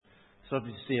It's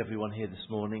lovely to see everyone here this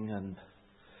morning and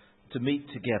to meet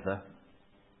together.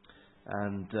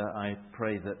 And I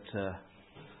pray that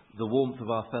the warmth of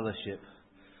our fellowship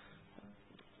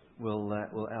will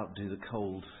outdo the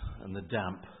cold and the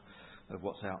damp of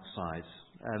what's outside.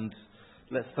 And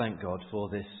let's thank God for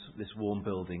this warm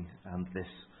building and this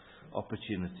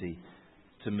opportunity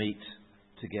to meet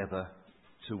together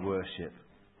to worship.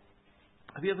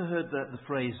 Have you ever heard the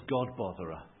phrase God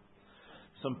botherer?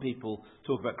 Some people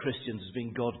talk about Christians as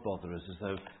being God botherers, as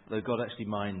though God actually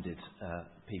minded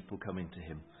people coming to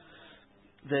Him.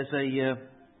 There's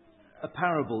a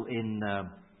parable in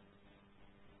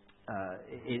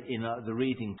the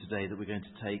reading today that we're going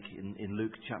to take in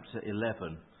Luke chapter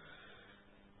 11,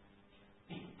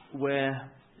 where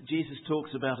Jesus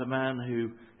talks about a man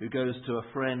who goes to a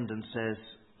friend and says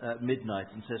at midnight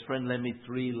and says, "Friend, lend me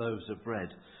 3 loaves of bread."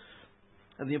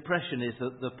 And the impression is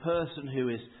that the person who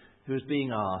is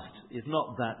being asked is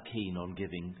not that keen on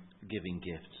giving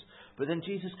gifts. But then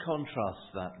Jesus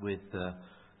contrasts that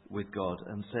with God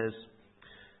and says,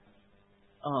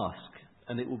 "Ask,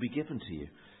 and it will be given to you.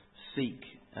 Seek,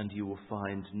 and you will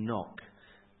find. Knock,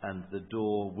 and the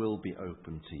door will be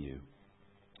opened to you.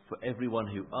 For everyone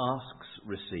who asks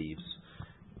receives.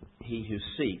 He who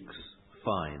seeks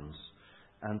finds.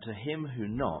 And to him who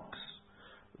knocks,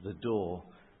 the door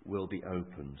will be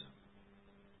opened."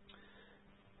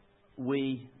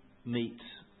 We meet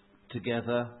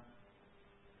together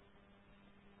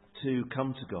to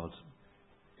come to God.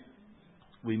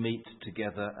 We meet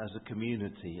together as a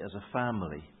community, as a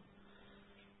family,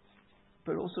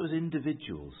 but also as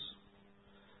individuals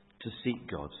to seek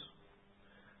God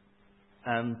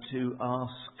and to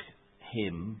ask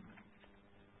Him,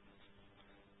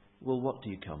 well, what do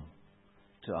you come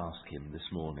to ask Him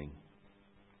this morning?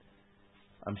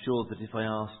 I'm sure that if I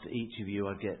asked each of you,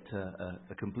 I'd get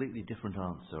a completely different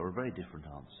answer, or a very different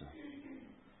answer.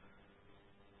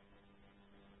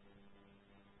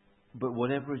 But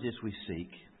whatever it is we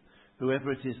seek,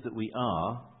 whoever it is that we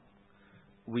are,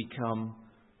 we come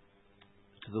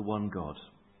to the one God.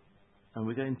 And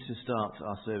we're going to start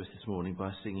our service this morning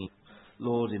by singing,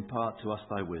 "Lord, impart to us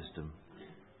thy wisdom."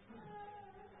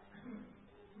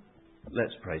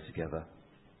 Let's pray together.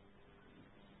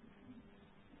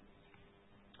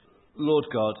 Lord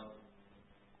God,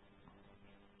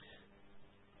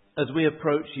 as we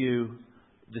approach you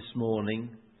this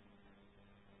morning,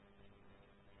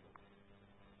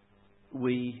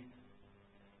 we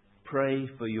pray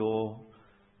for your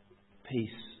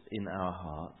peace in our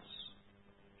hearts.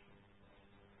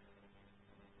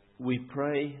 We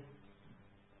pray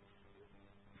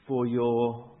for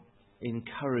your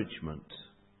encouragement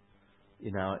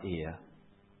in our ear.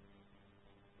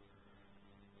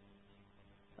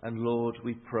 And Lord,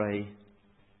 we pray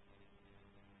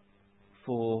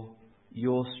for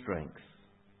your strength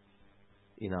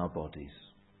in our bodies.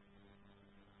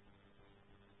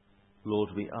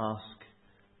 Lord, we ask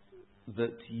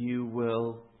that you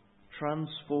will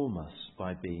transform us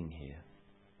by being here.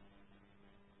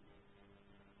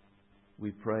 We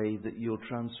pray that you'll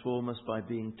transform us by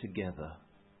being together.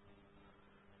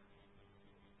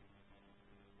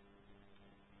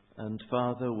 And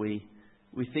Father, we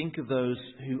think of those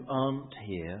who aren't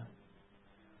here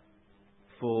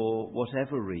for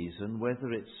whatever reason,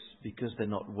 whether it's because they're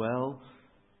not well,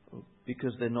 or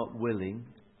because they're not willing,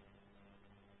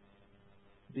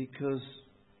 because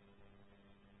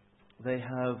they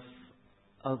have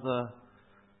other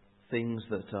things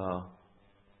that are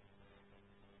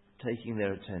taking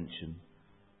their attention.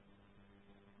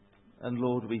 And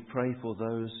Lord, we pray for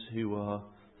those who are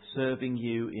serving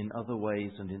you in other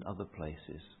ways and in other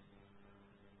places.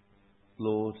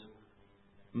 Lord,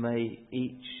 may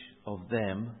each of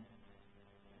them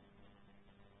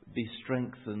be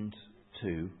strengthened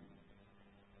too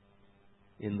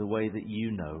in the way that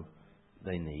you know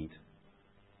they need.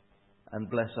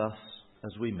 And bless us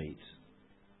as we meet.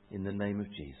 In the name of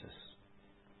Jesus.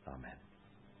 Amen.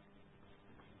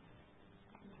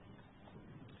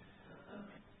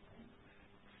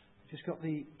 Just got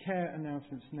the care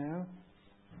announcements now.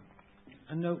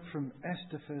 A note from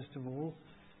Esther, first of all.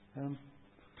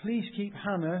 Please keep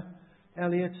Hannah,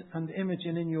 Elliot and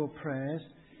Imogen in your prayers.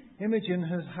 Imogen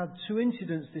has had 2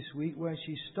 incidents this week where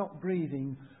she stopped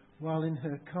breathing while in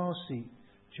her car seat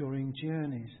during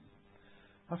journeys.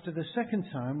 After the second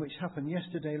time, which happened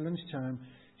yesterday lunchtime,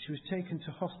 she was taken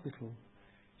to hospital.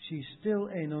 She's still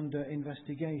under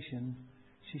investigation.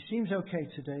 She seems okay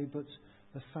today, but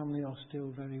the family are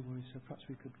still very worried. So perhaps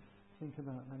we could think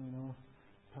about that in our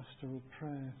pastoral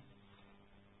prayer.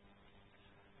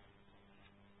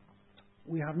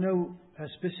 We have no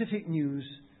specific news,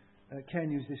 care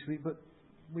news this week, but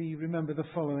we remember the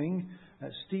following.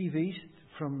 Steve East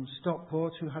from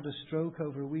Stockport, who had a stroke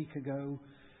over a week ago,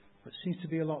 but seems to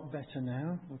be a lot better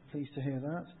now. We're pleased to hear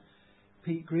that.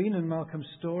 Pete Green and Malcolm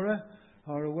Storer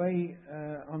are away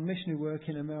on missionary work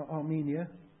in Armenia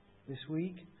this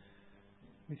week.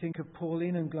 We think of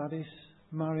Pauline and Gladys,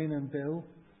 Marion and Bill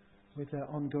with their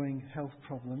ongoing health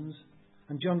problems.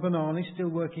 And John Bonani still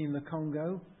working in the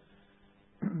Congo.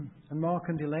 And Mark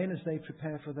and Elaine as they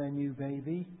prepare for their new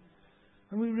baby.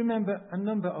 And we remember a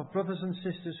number of brothers and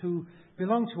sisters who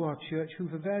belong to our church who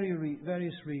for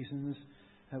various reasons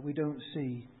we don't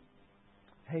see.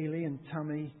 Hayley and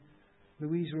Tammy,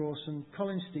 Louise Rawson,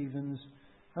 Colin Stevens,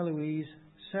 Eloise,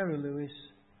 Sarah Lewis,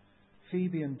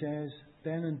 Phoebe and Des,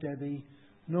 Ben and Debbie,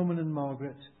 Norman and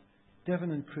Margaret,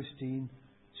 Devon and Christine,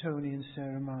 Tony and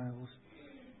Sarah Miles.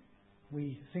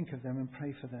 We think of them and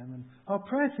pray for them. And our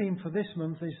prayer theme for this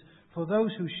month is for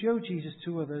those who show Jesus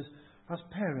to others as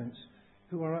parents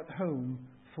who are at home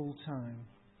full time.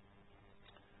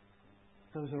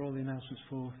 Those are all the announcements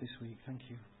for this week. Thank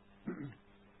you.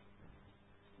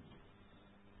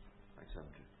 Thanks,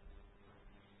 Andrew.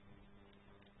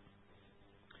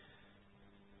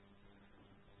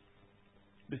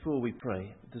 Before we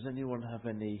pray, does anyone have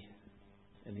any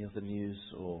other news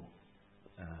or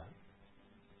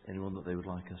anyone that they would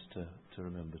like us to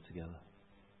remember together?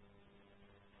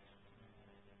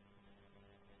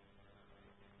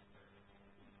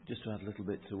 Just to add a little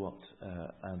bit to what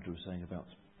Andrew was saying about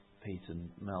Pete and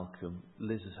Malcolm,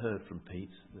 Liz has heard from Pete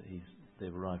that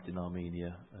they've arrived in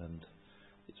Armenia and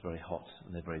it's very hot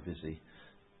and they're very busy.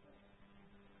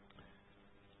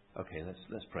 Okay,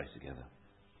 let's pray together.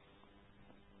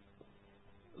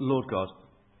 Lord God,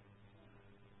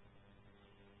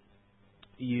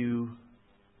 you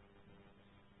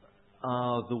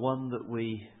are the one that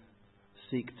we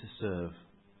seek to serve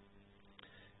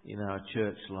in our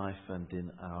church life and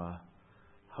in our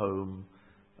home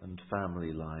and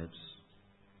family lives,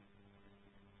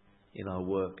 in our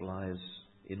work lives,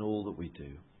 in all that we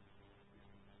do.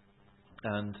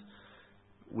 And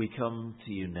we come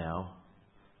to you now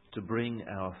to bring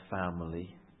our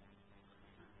family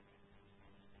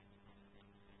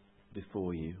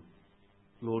before you.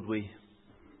 Lord, we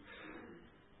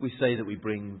say that we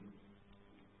bring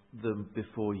them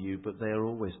before you, but they are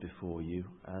always before you,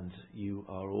 and you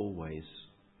are always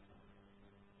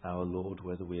our Lord,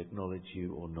 whether we acknowledge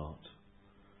you or not.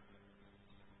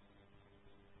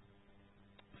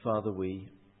 Father, we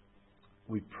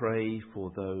pray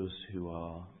for those who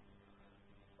are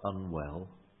unwell.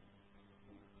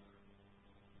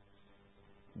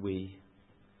 We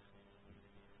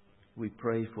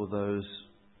pray for those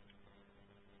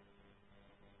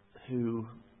who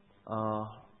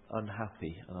are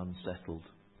unhappy and unsettled.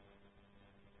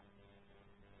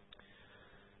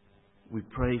 We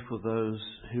pray for those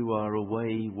who are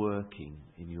away working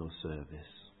in your service.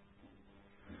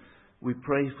 We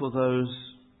pray for those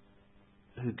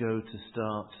who go to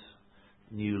start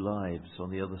new lives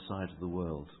on the other side of the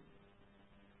world.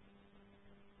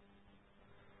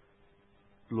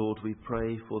 Lord, we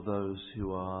pray for those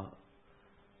who are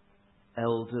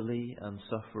elderly and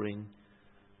suffering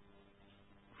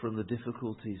from the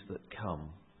difficulties that come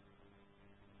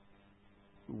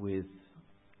with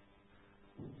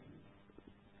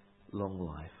long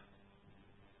life.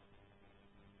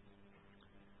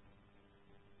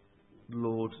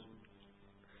 Lord,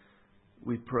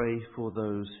 we pray for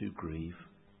those who grieve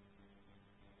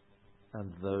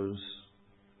and those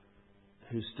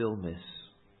who still miss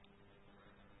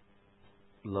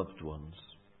loved ones.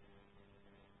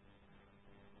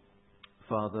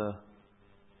 Father,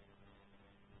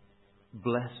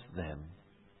 bless them,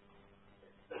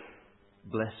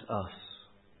 bless us,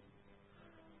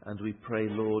 and we pray,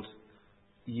 Lord,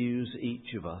 use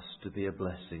each of us to be a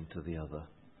blessing to the other.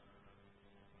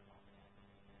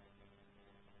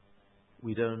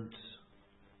 We don't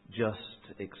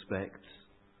just expect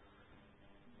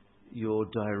your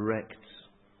direct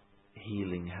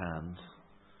healing hand,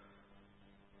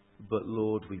 but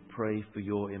Lord, we pray for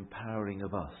your empowering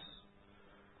of us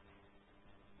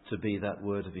to be that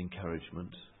word of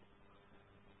encouragement,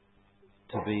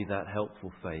 to be that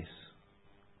helpful face,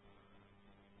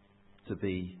 to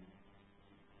be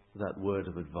that word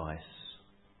of advice.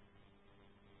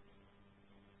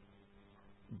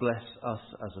 Bless us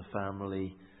as a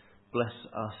family, bless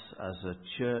us as a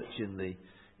church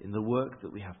in the work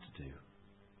that we have to do.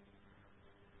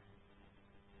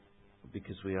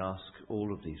 Because we ask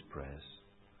all of these prayers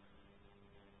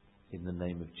in the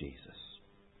name of Jesus.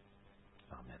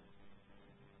 Amen.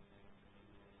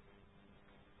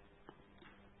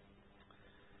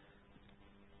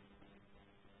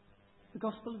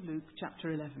 Gospel of Luke,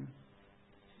 chapter 11.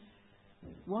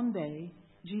 One day,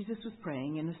 Jesus was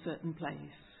praying in a certain place.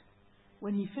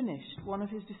 When he finished, one of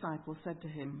his disciples said to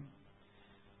him,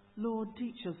 "Lord,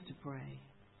 teach us to pray,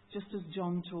 just as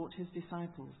John taught his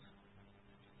disciples."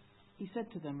 He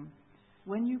said to them,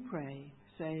 "When you pray,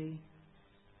 say,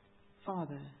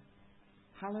 'Father,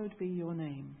 hallowed be your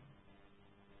name.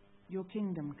 Your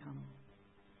kingdom come.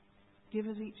 Give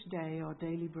us each day our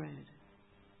daily bread.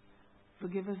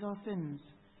 Forgive us our sins,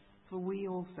 for we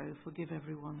also forgive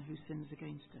everyone who sins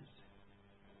against us.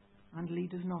 And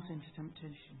lead us not into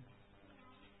temptation."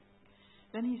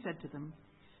 Then he said to them,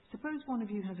 "Suppose one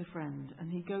of you has a friend,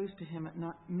 and he goes to him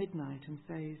at midnight and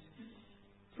says,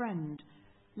 'Friend,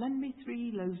 lend me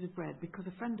 3 loaves of bread, because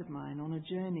a friend of mine on a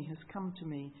journey has come to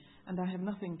me, and I have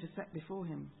nothing to set before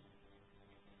him.'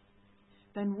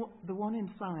 Then the one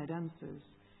inside answers,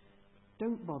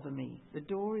 'Don't bother me. The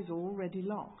door is already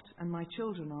locked, and my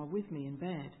children are with me in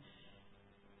bed.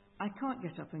 I can't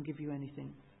get up and give you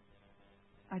anything.'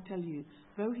 I tell you,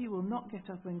 though he will not get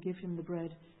up and give him the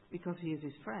bread because he is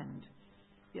his friend,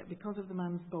 yet because of the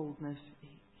man's boldness,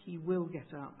 he will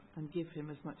get up and give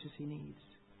him as much as he needs.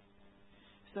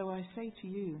 So I say to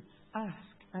you,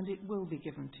 ask, and it will be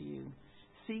given to you.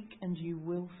 Seek, and you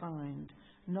will find.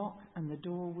 Knock, and the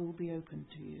door will be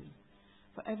opened to you.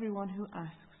 For everyone who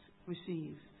asks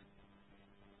receives.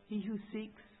 He who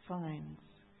seeks finds,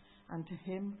 and to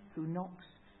him who knocks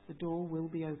the door will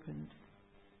be opened.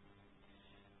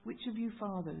 Which of you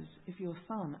fathers, if your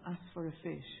son asks for a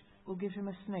fish, will give him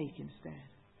a snake instead?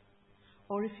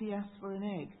 Or if he asks for an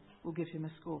egg, will give him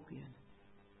a scorpion?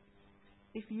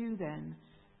 If you then,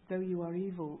 though you are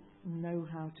evil, know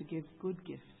how to give good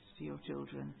gifts to your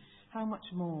children, how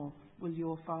much more will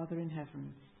your Father in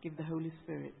heaven give the Holy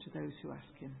Spirit to those who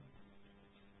ask him?"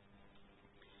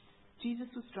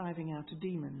 Jesus was driving out a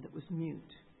demon that was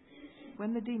mute.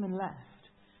 When the demon left,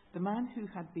 the man who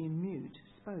had been mute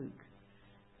spoke,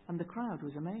 and the crowd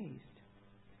was amazed.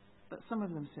 But some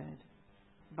of them said,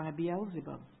 "By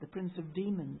Beelzebub, the prince of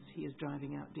demons, he is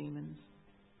driving out demons."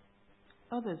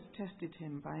 Others tested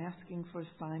him by asking for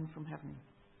a sign from heaven.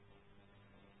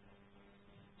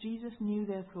 Jesus knew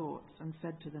their thoughts and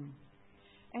said to them,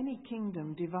 "Any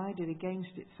kingdom divided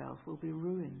against itself will be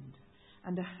ruined,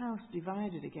 and a house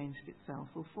divided against itself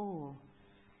will fall.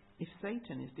 If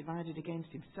Satan is divided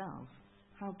against himself,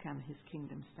 how can his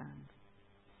kingdom stand?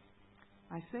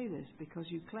 I say this because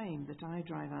you claim that I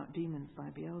drive out demons by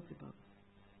Beelzebub.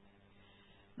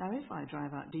 Now if I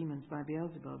drive out demons by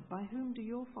Beelzebub, by whom do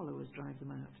your followers drive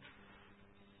them out?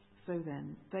 So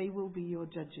then, they will be your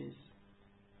judges.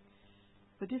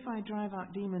 But if I drive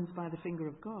out demons by the finger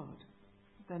of God,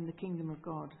 then the kingdom of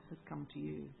God has come to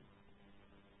you.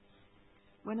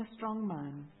 When a strong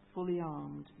man, fully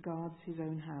armed, guards his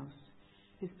own house,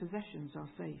 his possessions are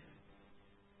safe.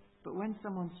 But when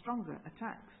someone stronger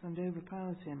attacks and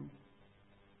overpowers him,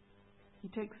 he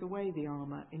takes away the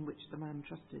armor in which the man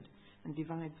trusted and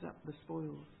divides up the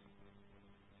spoils.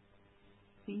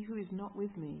 He who is not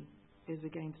with me is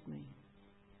against me,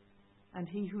 and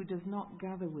he who does not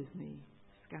gather with me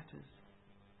scatters.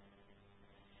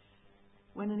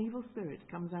 When an evil spirit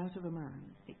comes out of a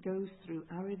man, it goes through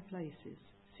arid places,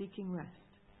 seeking rest,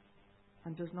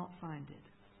 and does not find it.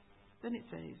 Then it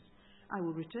says, 'I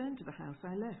will return to the house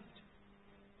I left.'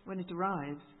 When it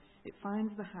arrives, it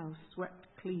finds the house swept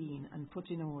clean and put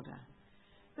in order.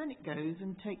 Then it goes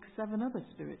and takes 7 other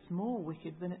spirits more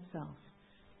wicked than itself,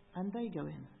 and they go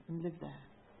in and live there.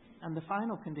 And the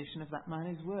final condition of that man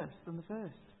is worse than the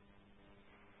first."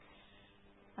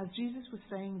 As Jesus was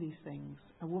saying these things,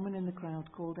 a woman in the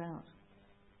crowd called out,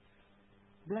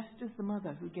 "Blessed is the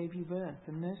mother who gave you birth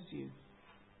and nursed you."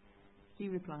 He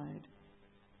replied,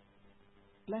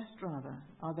 "Blessed rather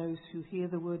are those who hear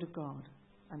the word of God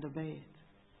and obey it."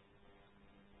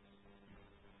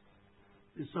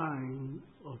 The sign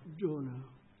of Jonah,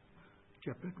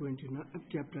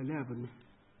 chapter 11,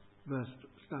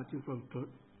 starting from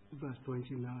verse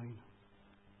 29.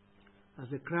 As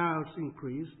the crowds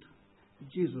increased,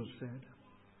 Jesus said,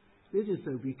 "This is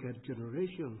a wicked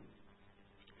generation.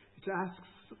 It asks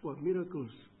for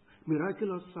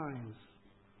miraculous signs,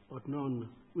 but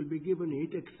none will be given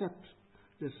it except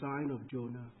the sign of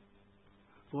Jonah.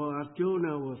 For as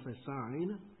Jonah was a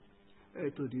sign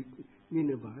to the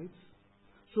Ninevites,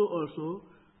 so also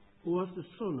was the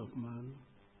Son of Man.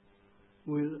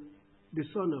 Will the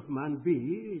Son of Man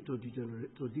be to this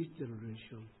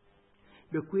generation?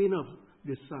 The Queen of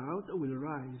the South will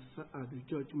rise at the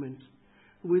judgment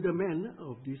with the men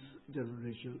of this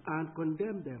generation and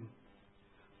condemn them.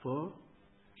 For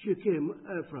she came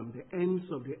from the ends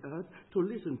of the earth to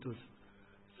listen to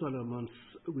Solomon's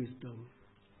wisdom.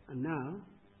 And now,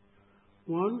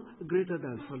 one greater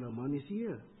than Solomon is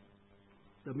here.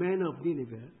 The men of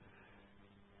Nineveh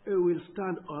will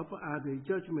stand up at the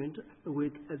judgment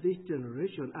with this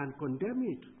generation and condemn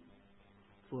it,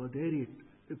 for they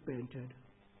repented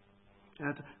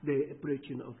at the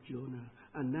preaching of Jonah.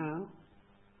 And now,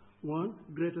 one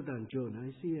greater than Jonah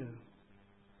is here.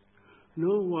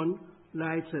 No one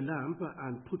lights a lamp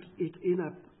and puts it in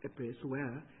a place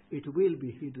where it will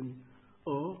be hidden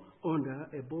or under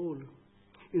a bowl.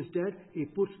 Instead, he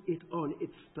puts it on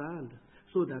its stand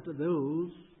so that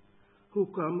those who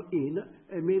come in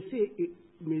may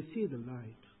see the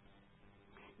light.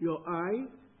 Your eye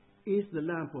is the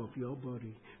lamp of your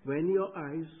body. When your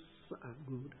eyes are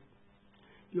good,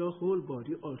 your whole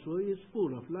body also is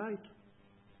full of light.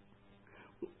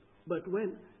 But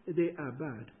when they are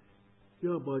bad,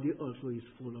 your body also is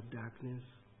full of darkness.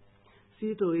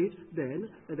 See to it, then,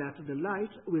 that the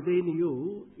light within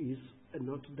you is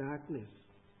not darkness.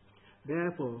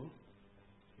 Therefore,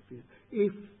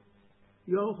 if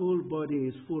your whole body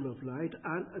is full of light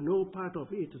and no part of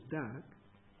it is dark,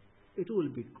 it will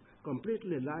be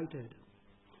completely lighted,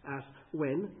 as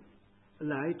when the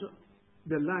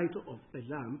light of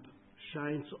a lamp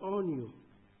shines on you.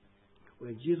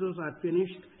 When Jesus had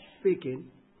finished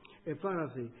speaking, a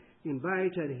Pharisee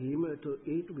invited him to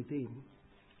eat with him.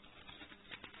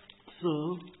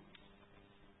 So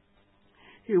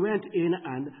he went in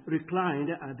and reclined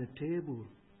at the table.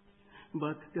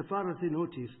 But the Pharisee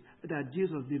noticed that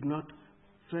Jesus did not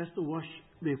first wash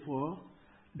before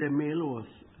the meal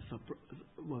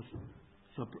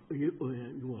he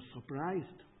was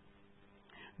surprised.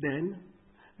 Then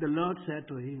the Lord said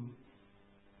to him,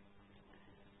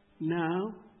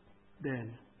 "Now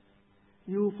then,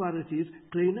 you Pharisees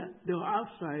clean the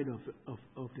outside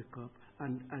of the cup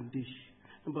and dish,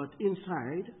 but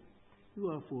inside you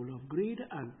are full of greed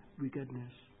and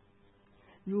wickedness.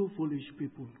 You foolish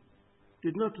people,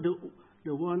 did not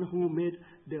the one who made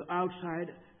the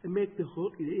outside make the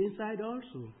inside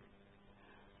also?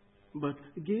 But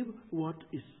give what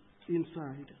is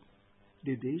inside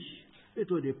the dish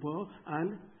to the poor,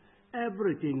 and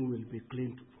everything will be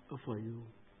clean for you.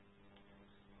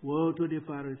 Woe to the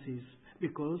Pharisees,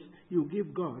 because you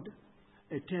give God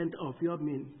a tenth of your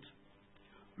mint,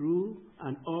 rue,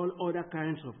 and all other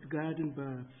kinds of garden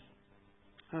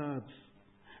herbs,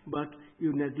 but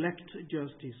you neglect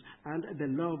justice and the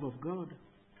love of God.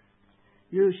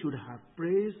 You should have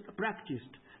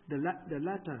practiced the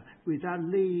latter without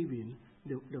leaving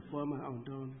the former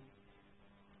undone.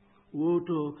 Woe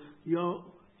to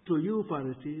you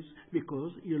Pharisees,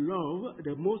 because you love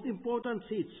the most important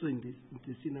seats in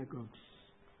the synagogues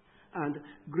and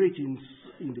greetings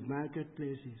in the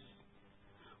marketplaces.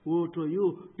 Woe to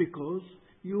you, because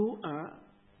you are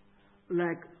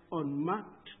like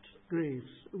unmarked graves,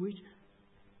 which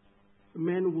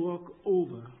men walk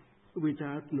over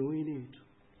without knowing it.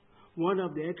 One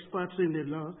of the experts in the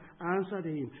law answered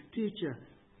him, "Teacher,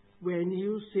 when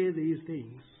you say these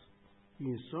things,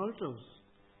 you insult us."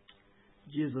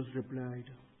 Jesus replied,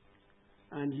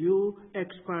 "And you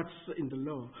experts in the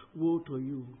law, woe to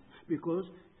you, because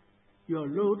you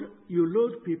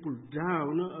load people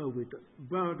down with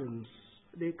burdens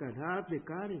they can hardly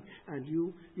carry, and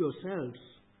you yourselves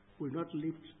will not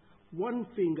lift one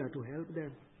finger to help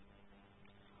them.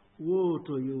 Woe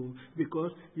to you,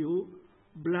 because you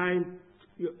blind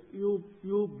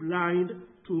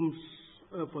tombs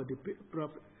for the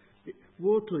prophet.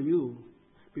 Woe to you,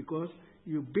 because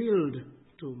you build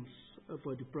tombs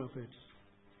for the prophets,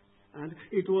 and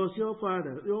it was your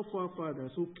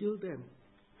forefathers who killed them.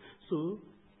 So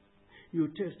you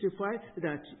testify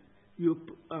that you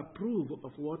approve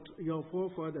of what your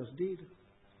forefathers did.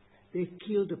 They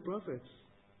killed the prophets,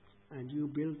 and you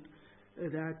built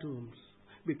their tombs.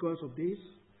 Because of this,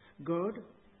 God,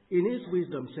 in His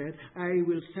wisdom, said, I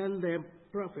will send them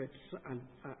prophets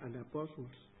and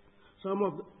apostles, some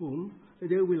of whom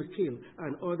they will kill,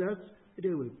 and others they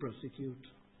will persecute.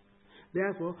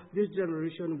 Therefore, this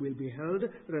generation will be held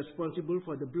responsible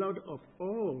for the blood of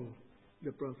all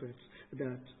the prophets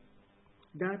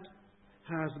that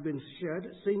has been shed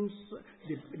since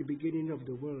the beginning of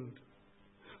the world,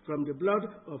 from the blood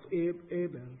of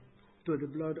Abel to the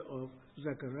blood of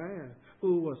Zechariah,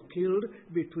 who was killed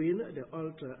between the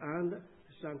altar and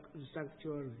the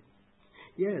sanctuary.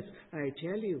 Yes, I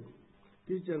tell you,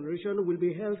 this generation will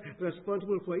be held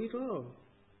responsible for it all.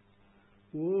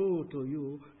 Woe to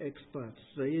you, experts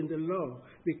in the law,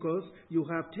 because you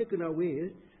have taken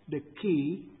away the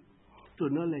key to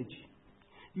knowledge.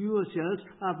 You yourselves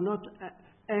have not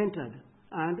entered,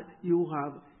 and you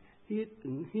have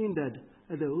hindered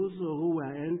those who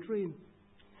were entering.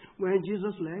 When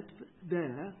Jesus left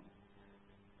there,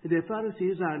 the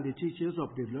Pharisees and the teachers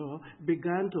of the law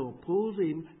began to oppose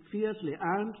him fiercely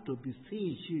and to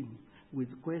besiege him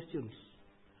with questions,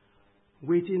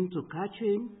 waiting to catch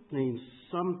him in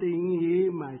something he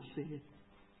might say.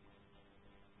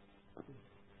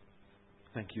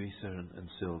 Thank you, Isa and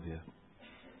Sylvia.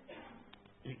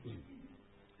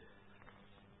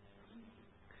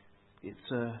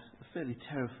 It's a fairly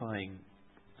terrifying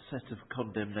set of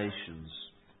condemnations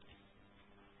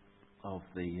of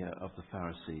the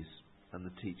Pharisees and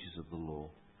the teachers of the law,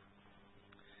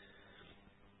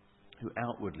 who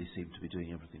outwardly seem to be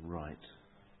doing everything right,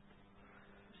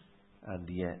 and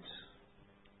yet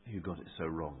who got it so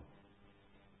wrong.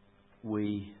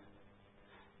 We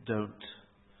don't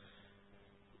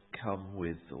come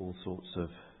with all sorts of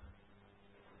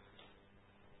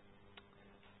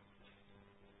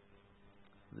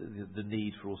the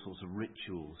need for all sorts of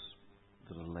rituals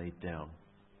that are laid down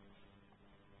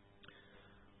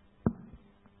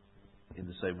in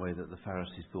the same way that the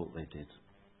Pharisees thought they did.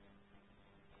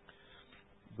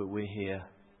 But we're here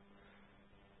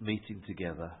meeting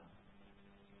together,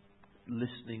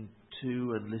 listening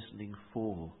to and listening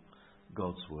for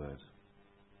God's word.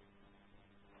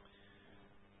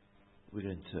 We're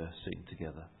going to sing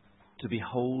together. To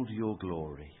behold your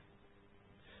glory,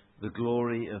 the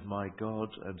glory of my God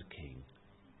and King.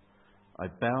 I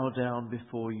bow down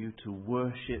before you to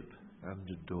worship and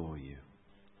adore you,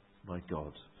 my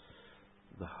God,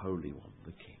 the Holy One,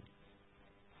 the King.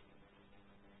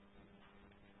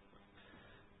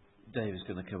 Dave is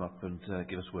going to come up and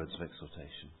give us words of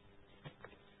exhortation.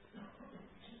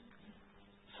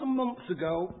 Some months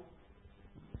ago,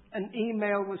 an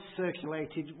email was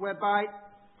circulated whereby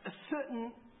a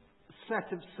certain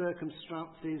set of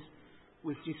circumstances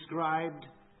was described,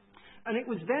 and it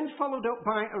was then followed up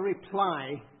by a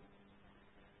reply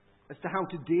as to how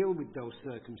to deal with those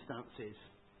circumstances.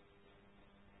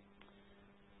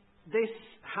 This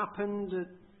happened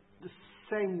the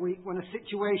same week when a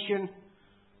situation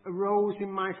arose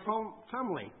in my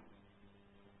family,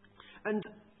 and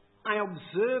I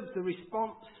observed the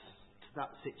response to that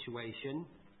situation,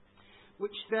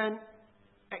 which then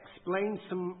explained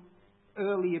some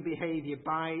earlier behaviour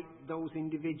by those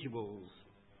individuals.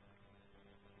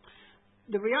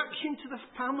 The reaction to the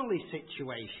family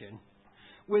situation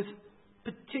was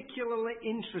particularly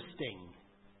interesting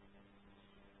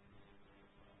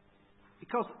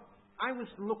because I was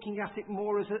looking at it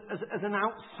more as an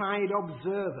outside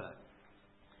observer,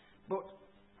 but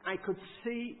I could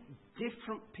see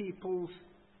different people's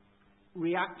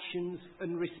reactions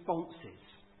and responses.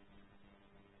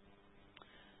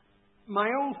 My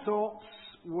own thoughts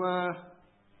were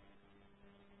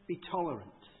be tolerant,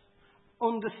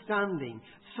 understanding,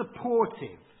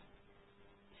 supportive.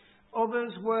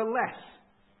 Others were less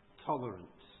tolerant.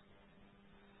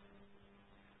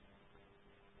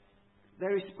 They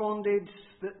responded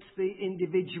that the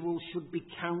individual should be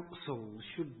counselled,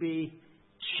 should be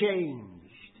changed,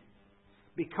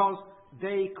 because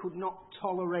they could not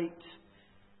tolerate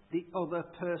the other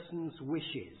person's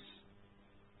wishes.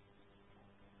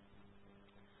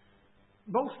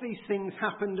 Both these things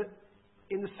happened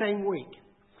in the same week.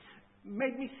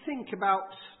 Made me think about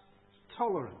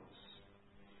tolerance.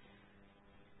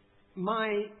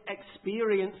 My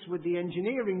experience with the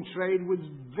engineering trade was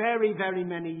very, very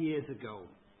many years ago.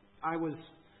 I was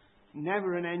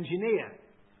never an engineer.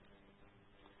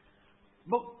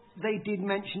 But they did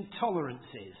mention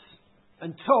tolerances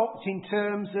and talked in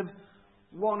terms of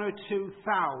 1 or 2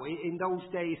 thou, in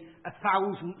those days,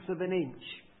 1,000th of an inch.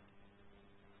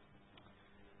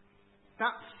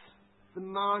 That's the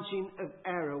margin of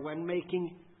error when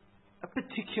making a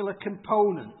particular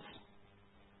component,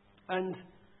 and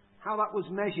how that was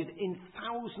measured in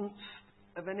 1,000ths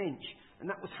of an inch, and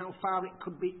that was how far it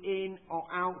could be in or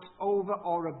out, over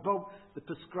or above the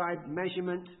prescribed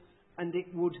measurement, and it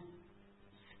would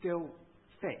still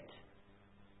fit.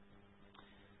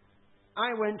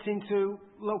 I went into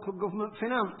local government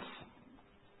finance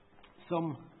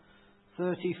some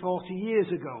 30, 40 years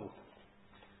ago.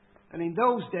 And in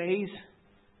those days,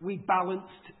 we balanced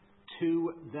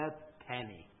to the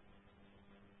penny.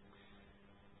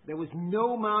 There was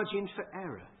no margin for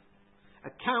error.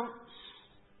 Accounts,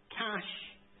 cash,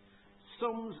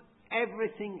 sums,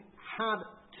 everything had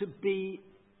to be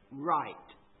right.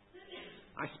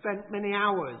 I spent many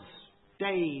hours,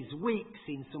 days, weeks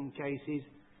in some cases,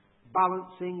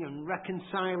 balancing and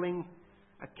reconciling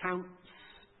accounts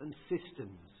and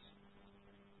systems.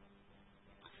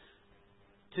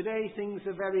 Today things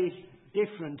are very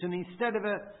different, and instead of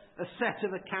a set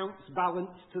of accounts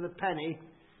balanced to the penny,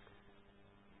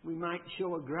 we might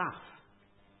show a graph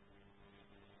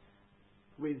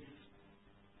with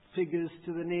figures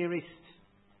to the nearest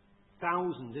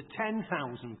 1,000 to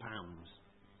 10,000 pounds.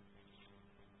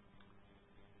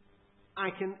 I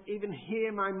can even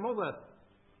hear my mother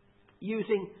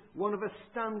using one of her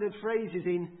standard phrases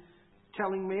in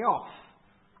telling me off.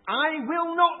 I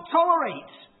will not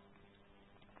tolerate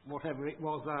whatever it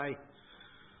was I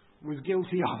was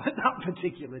guilty of at that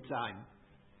particular time.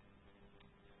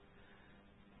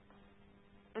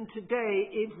 And today,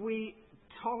 if we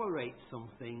tolerate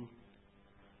something,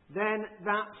 then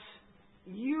that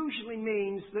usually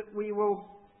means that we will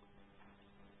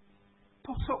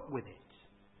put up with it.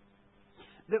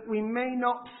 That we may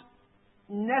not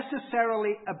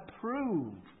necessarily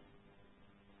approve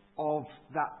of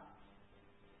that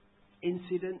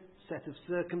incident, set of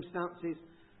circumstances,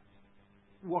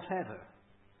 whatever.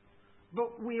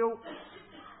 But we'll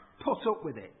put up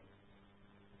with it.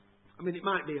 I mean, it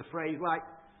might be a phrase like,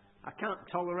 I can't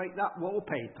tolerate that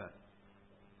wallpaper.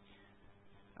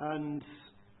 And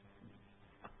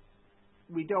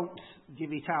we don't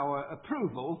give it our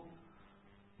approval,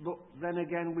 but then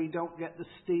again we don't get the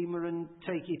steamer and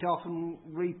take it off and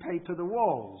repaper the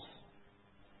walls.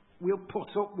 We'll put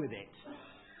up with it.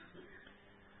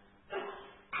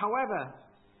 However,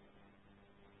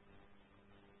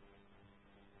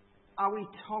 are we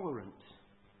tolerant?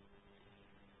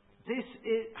 This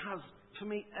has, for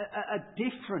me, a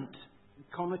different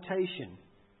connotation.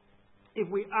 If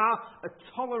we are a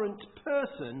tolerant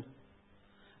person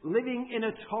living in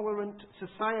a tolerant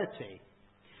society,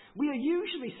 we are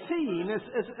usually seen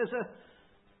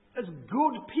as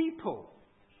good people.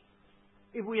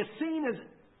 If we are seen as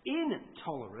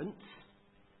intolerant,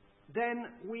 then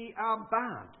we are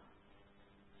bad.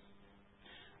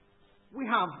 We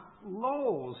have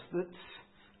laws that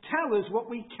tell us what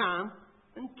we can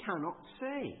and cannot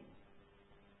say.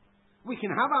 We can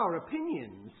have our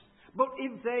opinions, but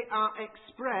if they are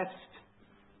expressed,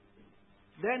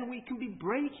 then we can be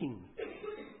breaking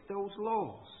those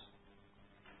laws.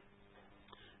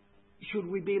 Should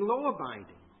we be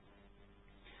law-abiding?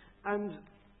 And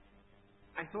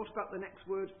I thought about the next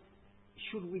word.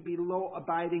 Should we be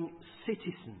law-abiding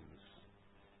citizens?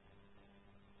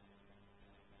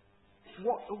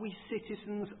 What are we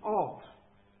citizens of?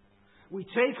 We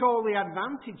take all the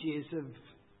advantages of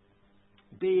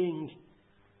being,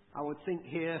 I would think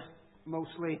here,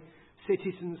 mostly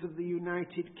citizens of the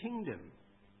United Kingdom.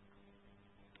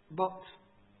 But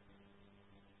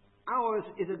ours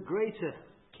is a greater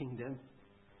kingdom,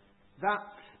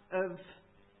 that of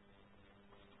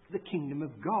the kingdom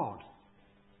of God.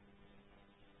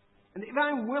 And if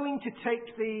I'm willing to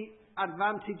take the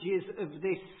advantages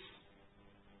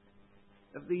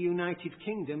of the United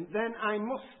Kingdom, then I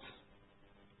must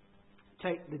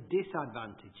take the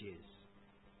disadvantages.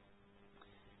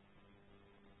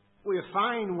 We are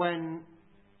fine when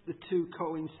the two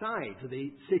coincide,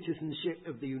 the citizenship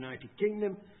of the United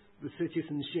Kingdom, the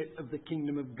citizenship of the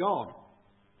kingdom of God.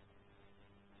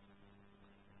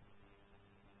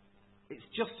 It's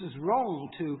just as wrong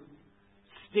to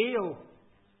steal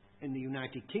in the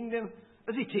United Kingdom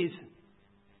as it is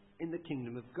in the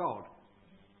kingdom of God.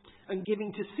 And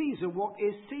giving to Caesar what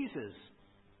is Caesar's.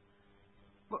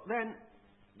 But then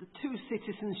the two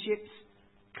citizenships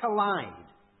collide.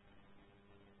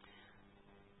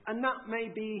 And that may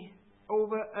be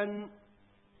over an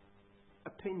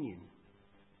opinion.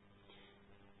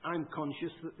 I'm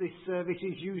conscious that this service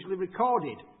is usually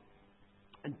recorded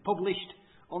and published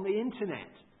on the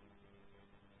internet.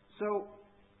 So,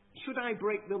 should I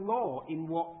break the law in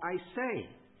what I say?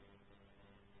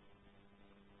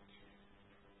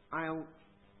 I'll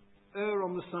err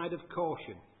on the side of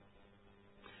caution.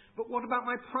 But what about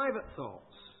my private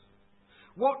thoughts?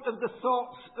 What of the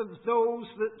thoughts of those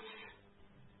that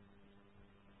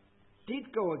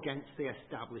did go against the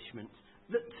establishment?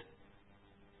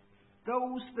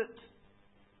 Those that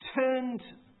turned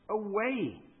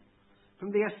away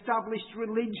from the established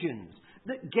religions,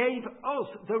 that gave us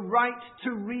the right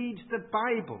to read the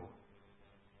Bible,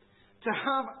 to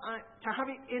have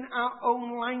it in our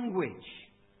own language.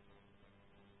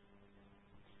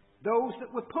 Those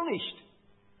that were punished,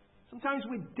 sometimes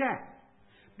with death,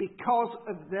 because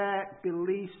of their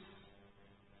beliefs,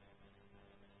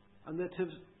 and that have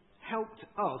helped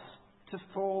us to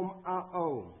form our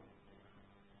own.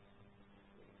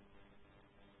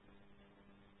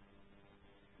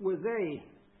 Were they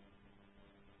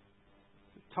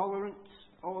the tolerant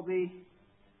or the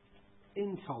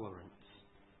intolerant?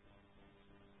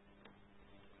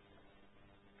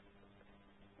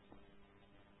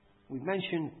 We've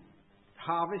mentioned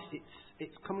harvest.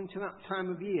 It's coming to that time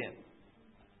of year.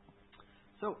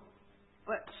 So,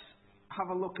 let's have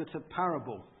a look at a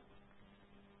parable.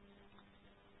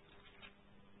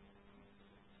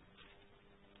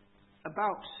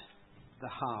 About the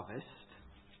harvest.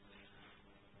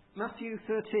 Matthew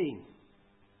 13.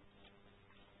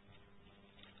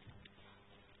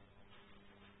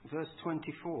 Verse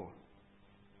 24.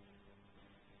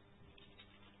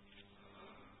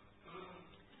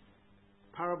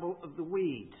 Parable of the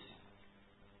weeds.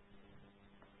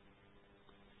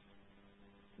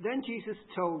 Then Jesus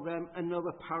told them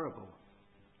another parable.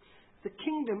 The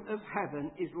kingdom of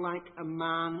heaven is like a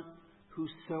man who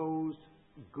sows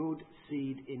good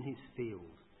seed in his field.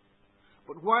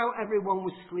 But while everyone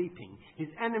was sleeping, his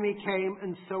enemy came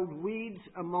and sowed weeds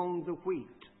among the wheat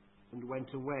and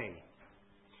went away.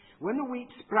 When the wheat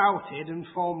sprouted and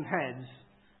formed heads,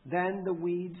 then the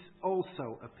weeds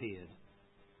also appeared.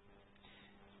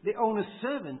 The owner's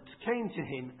servant came to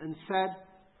him and said,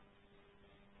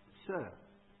 "Sir,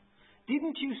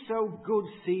 didn't you sow good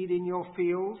seed in your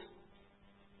field?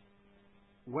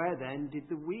 Where then did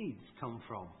the weeds come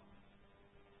from?"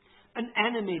 "An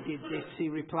enemy did this," he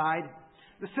replied.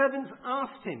 The servants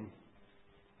asked him,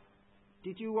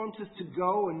 "Did you want us to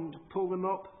go and pull them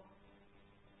up?"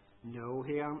 "No,"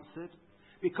 he answered,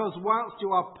 "because whilst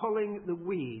you are pulling the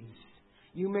weeds,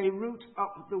 you may root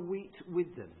up the wheat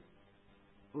with them.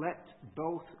 Let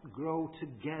both grow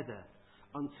together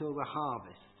until the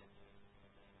harvest.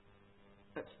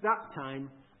 At that time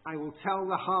I will tell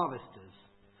the harvesters,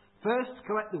 first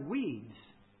collect the weeds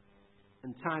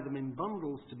and tie them in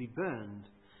bundles to be burned,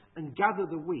 and gather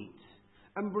the wheat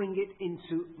and bring it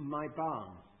into my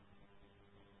barn."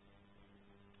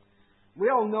 We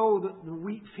all know that the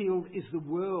wheat field is the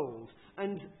world,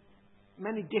 and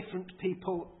many different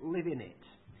people live in it.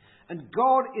 And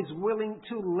God is willing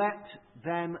to let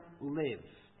them live,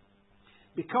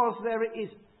 because there is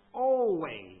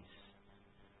always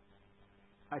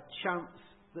a chance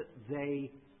that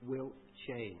they will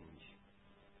change.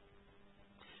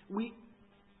 We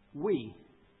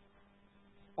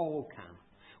all can.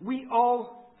 We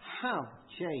all have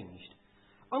changed.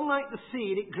 Unlike the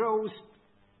seed, it grows,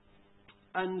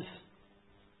 and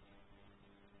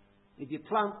if you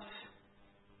plant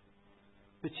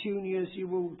petunias, you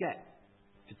will get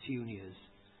petunias.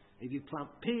 If you plant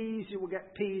peas, you will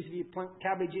get peas. If you plant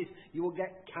cabbages, you will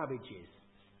get cabbages.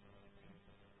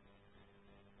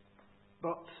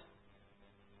 But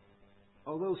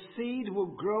although seed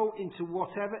will grow into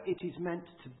whatever it is meant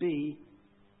to be,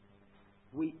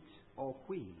 wheat or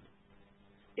weed,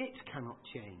 it cannot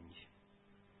change.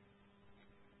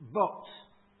 But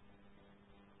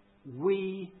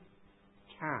we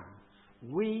can.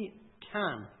 We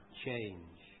can change.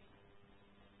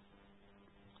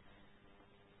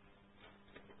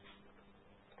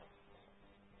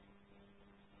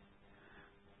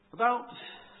 About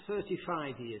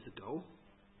 35 years ago,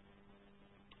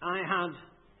 I had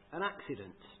an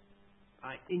accident.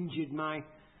 I injured my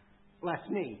left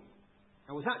knee.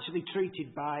 I was actually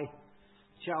treated by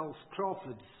Charles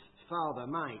Crawford's father,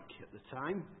 Mike, at the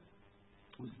time.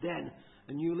 He was then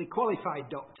a newly qualified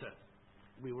doctor.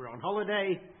 We were on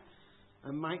holiday,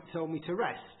 and Mike told me to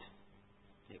rest.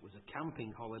 It was a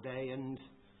camping holiday, and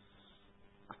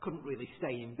I couldn't really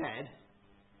stay in bed.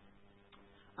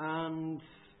 And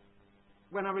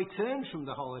when I returned from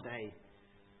the holiday,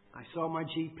 I saw my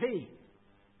GP,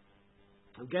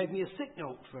 who gave me a sick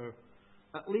note for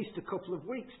at least a couple of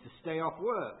weeks to stay off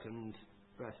work and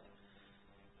rest.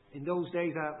 In those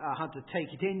days, I had to take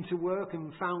it into work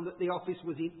and found that the office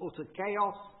was in utter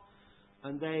chaos,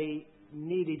 and they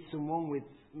needed someone with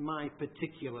my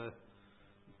particular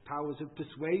powers of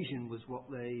persuasion, was what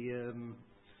they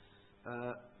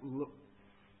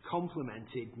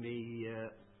complimented me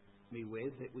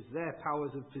with. It was their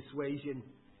powers of persuasion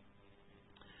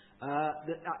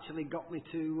that actually got me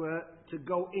to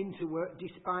go into work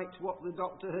despite what the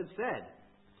doctor had said.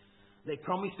 They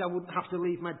promised I wouldn't have to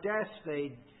leave my desk.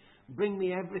 They'd bring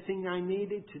me everything I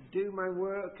needed to do my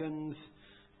work, and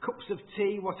cups of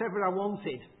tea, whatever I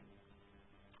wanted.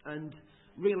 And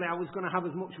really, I was going to have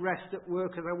as much rest at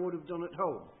work as I would have done at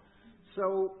home.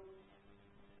 So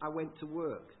I went to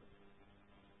work.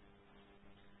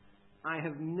 I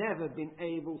have never been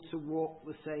able to walk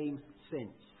the same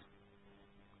since.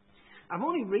 I've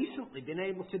only recently been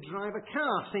able to drive a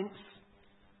car since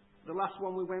the last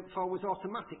one we went for was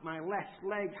automatic. My left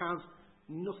leg has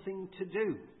nothing to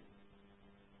do.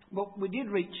 But we did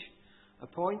reach a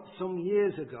point some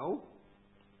years ago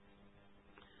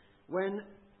when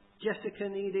Jessica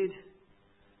needed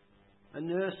a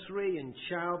nursery and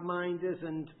childminders,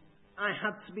 and I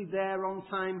had to be there on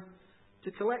time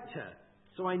to collect her.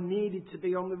 So I needed to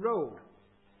be on the road.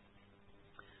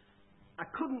 I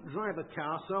couldn't drive a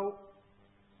car, so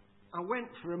I went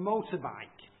for a motorbike.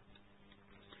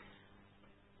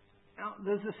 Now,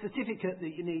 there's a certificate that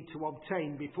you need to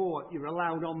obtain before you're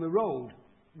allowed on the road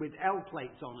with L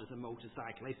plates on as a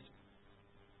motorcyclist,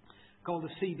 called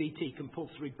a CBT,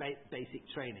 Compulsory Basic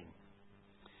Training,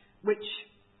 which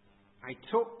I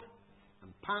took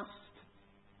and passed,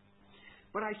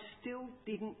 but I still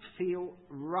didn't feel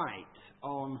right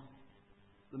on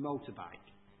the motorbike.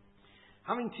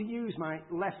 Having to use my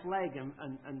left leg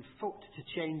and foot to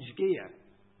change gear,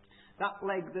 that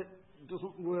leg that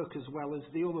doesn't work as well as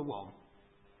the other one,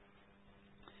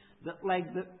 that leg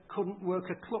that couldn't work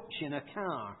a clutch in a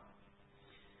car,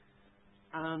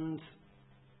 and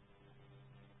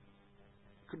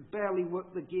could barely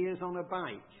work the gears on a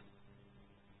bike.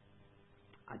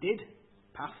 I did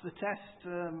pass the test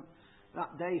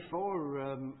that day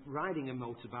for riding a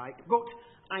motorbike, but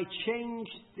I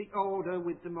changed the order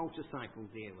with the motorcycle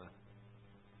dealer.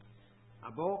 I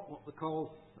bought what they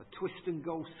call a twist and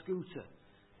go scooter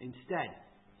instead.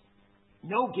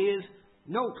 No gears,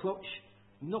 no clutch,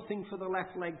 nothing for the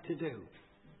left leg to do.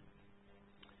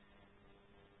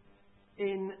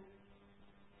 In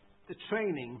the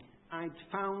training, I'd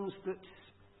found that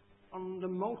on the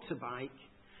motorbike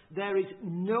there is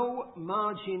no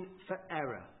margin for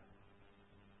error.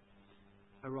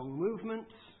 A wrong movement,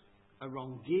 a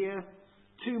wrong gear,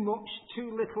 too much,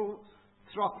 too little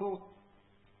throttle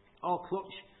or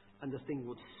clutch, and the thing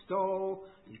would stall.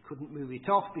 You couldn't move it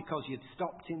off because you'd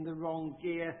stopped in the wrong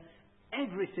gear.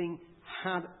 Everything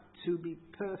had to be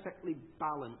perfectly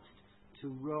balanced to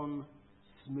run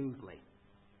smoothly.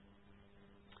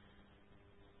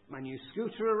 My new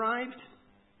scooter arrived.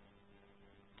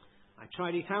 I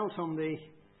tried it out on the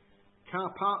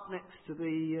car park next to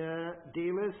the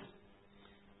dealers,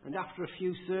 and after a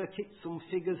few circuits, some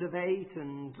figures of 8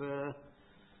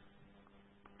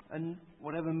 and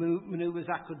whatever manoeuvres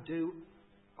I could do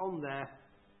on there,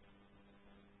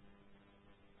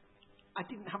 I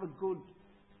didn't have a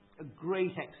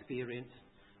great experience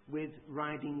with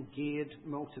riding geared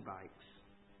motorbikes.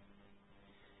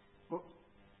 But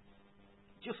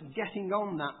just getting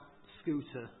on that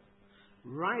scooter,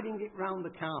 riding it round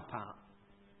the car park,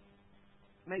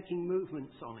 making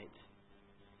movements on it,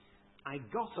 I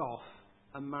got off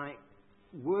and my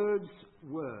words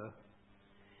were,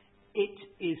 "It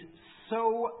is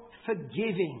so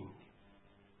forgiving."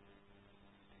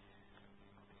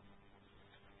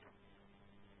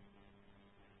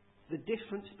 The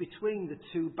difference between the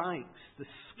two bikes, the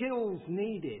skills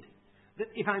needed, that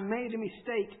if I made a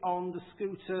mistake on the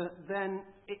scooter, then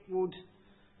it would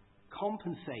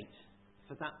compensate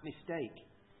for that mistake.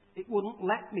 It wouldn't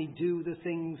let me do the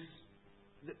things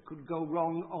that could go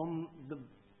wrong on the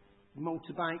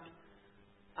motorbike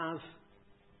as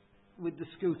with the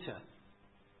scooter.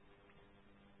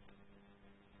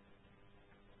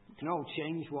 We can all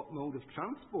change what mode of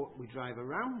transport we drive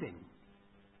around in.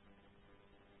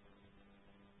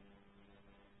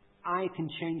 I can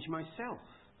change myself.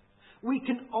 We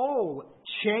can all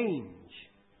change.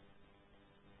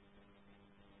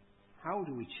 How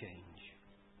do we change?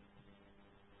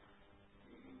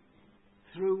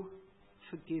 Through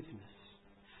forgiveness.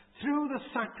 Through the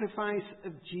sacrifice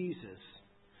of Jesus,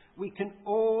 we can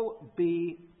all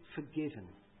be forgiven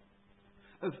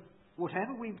of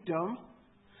whatever we've done,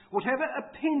 whatever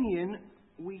opinion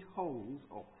we hold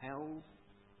or held,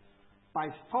 by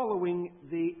following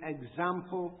the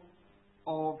example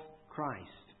of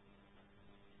Christ.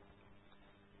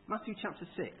 Matthew chapter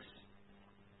 6.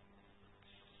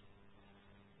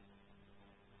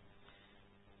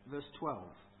 Verse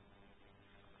 12.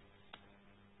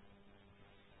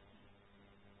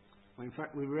 Well, in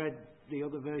fact, we read the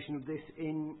other version of this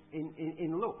in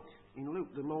Luke. In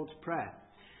Luke, the Lord's Prayer.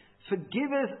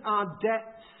 Forgive us our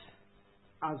debts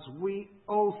as we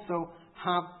also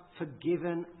have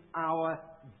forgiven our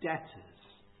debtors.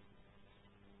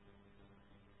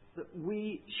 That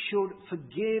we should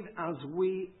forgive as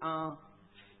we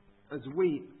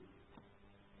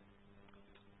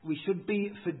should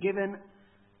be forgiven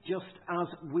just as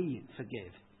we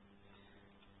forgive.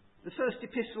 The first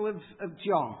epistle of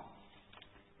John,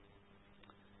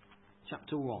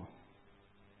 chapter 1.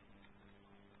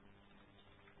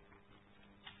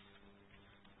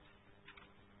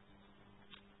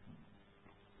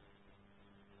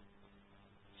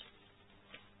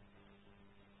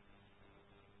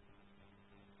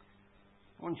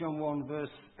 John 1 verse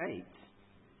 8.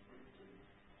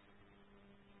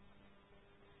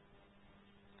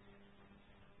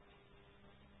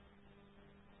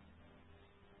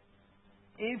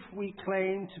 if we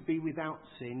claim to be without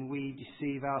sin, we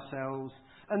deceive ourselves,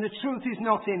 and the truth is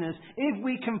not in us. If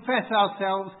we confess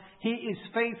ourselves, he is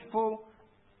faithful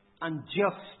and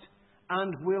just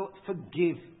and will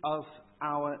forgive us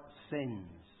our sins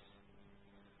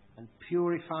and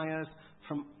purify us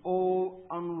from all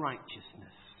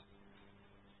unrighteousness.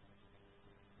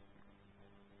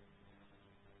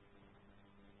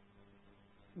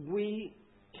 We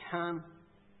can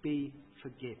be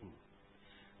forgiven.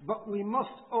 But we must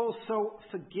also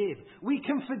forgive. We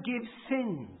can forgive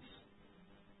sins.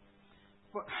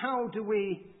 But how do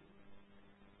we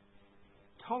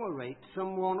tolerate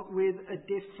someone with a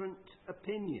different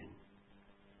opinion?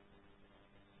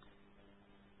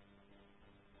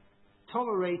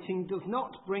 Tolerating does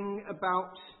not bring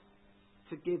about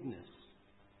forgiveness.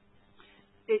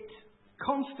 It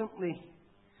constantly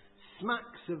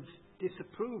smacks of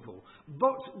disapproval,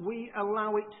 but we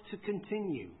allow it to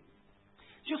continue.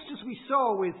 Just as we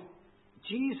saw with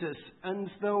Jesus and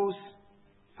those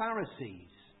Pharisees.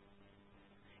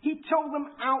 He told them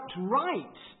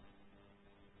outright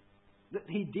that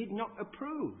he did not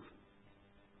approve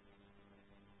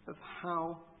of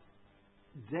how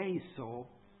they saw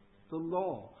the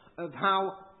law, of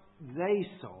how they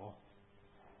saw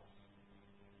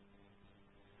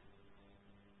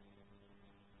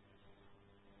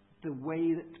the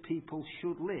way that people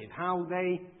should live, how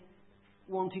they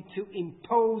wanted to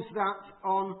impose that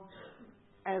on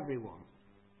everyone.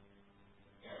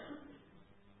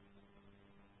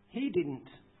 He didn't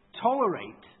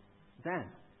tolerate them.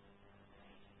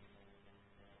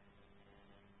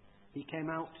 He came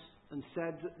out and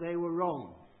said that they were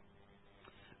wrong.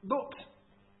 But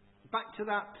back to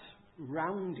that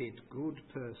rounded good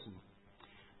person.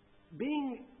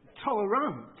 Being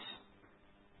tolerant,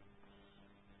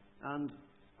 and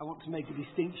I want to make a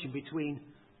distinction between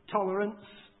tolerance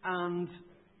and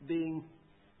being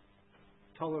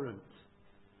tolerant,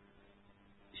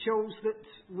 shows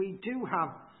that we do have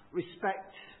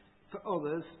respect for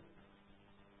others,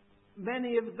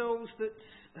 many of those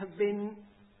that have been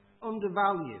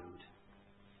undervalued.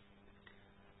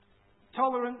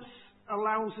 Tolerance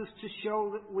allows us to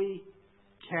show that we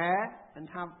care and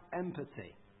have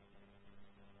empathy.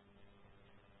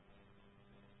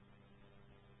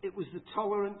 It was the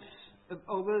tolerance of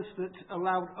others that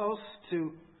allowed us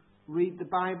to read the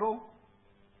Bible,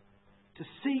 to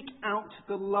seek out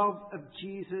the love of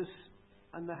Jesus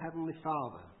and the Heavenly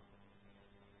Father.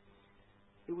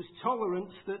 It was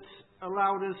tolerance that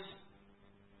allowed us,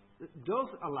 that does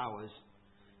allow us,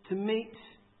 to meet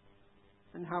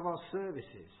and have our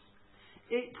services.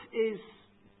 It is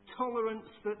tolerance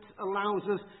that allows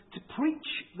us to preach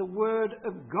the Word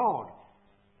of God.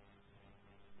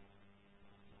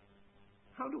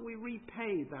 How do we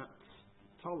repay that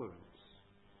tolerance?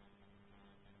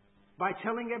 By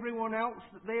telling everyone else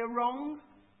that they are wrong?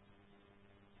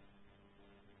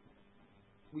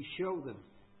 We show them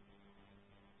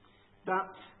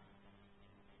that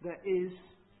there is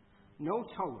no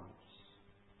tolerance,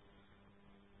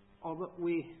 or that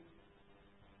we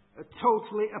are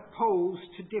totally opposed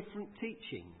to different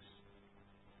teachings.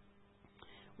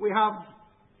 We have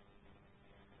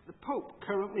the Pope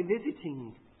currently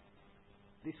visiting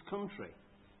this country,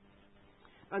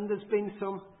 and there's been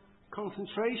some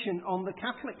concentration on the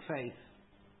Catholic faith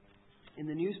in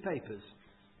the newspapers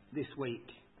this week.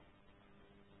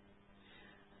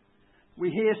 We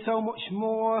hear so much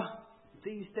more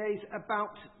these days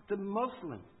about the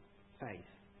Muslim faith.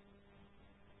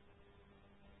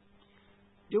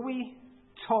 Do we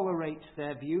tolerate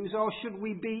their views, or should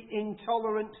we be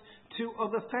intolerant to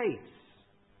other faiths?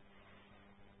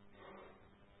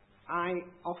 I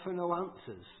offer no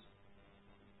answers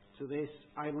to this.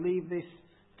 I leave this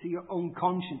to your own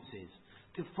consciences,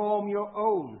 to form your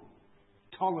own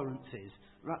tolerances,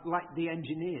 like the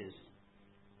engineers.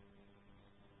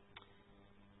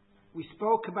 We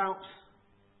spoke about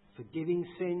forgiving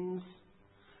sins,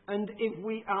 and if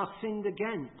we are sinned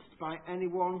against by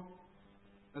anyone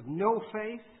of no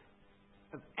faith,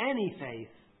 of any faith,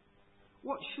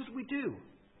 what should we do?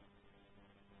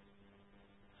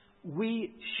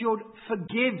 We should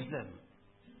forgive them.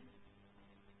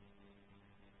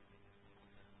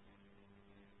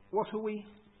 What are we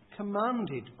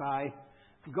commanded by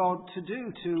God to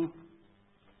do to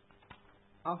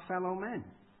our fellow men?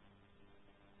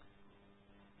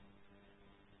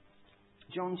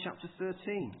 John chapter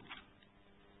 13,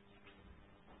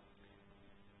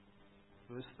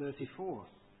 verse 34.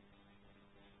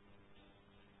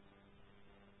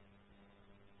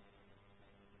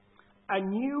 A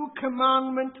new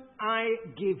commandment I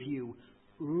give you.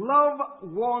 Love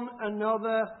one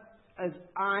another as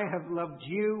I have loved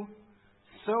you.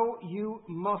 so you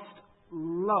must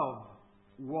love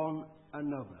one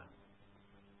another.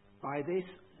 By this,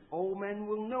 all men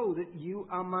will know that you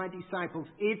are my disciples,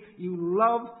 if you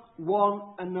love one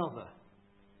another.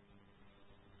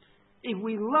 If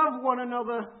we love one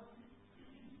another,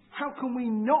 how can we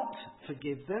not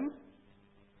forgive them?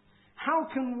 How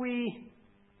can we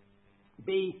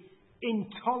be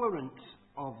intolerant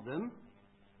of them?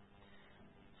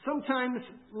 Sometimes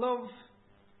love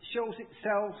shows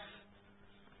itself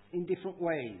in different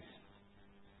ways.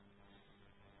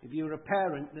 If you're a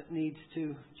parent that needs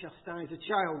to chastise a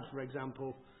child, for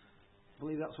example, I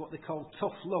believe that's what they call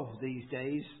tough love these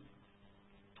days.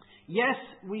 Yes,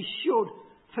 we should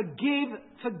forgive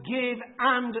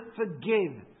and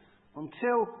forgive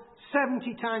until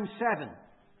 70 times 7.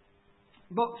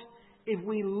 But if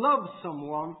we love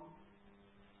someone,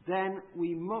 then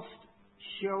we must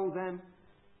show them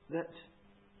that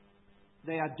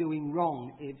they are doing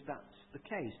wrong, if that's the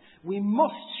case. We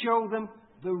must show them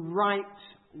the right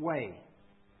way.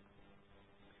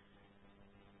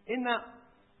 In that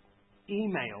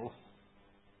email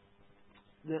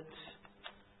that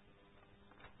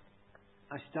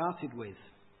I started with,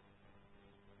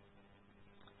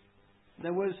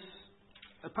 there was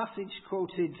a passage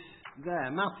quoted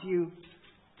there, Matthew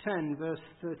 10, verse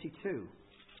 32.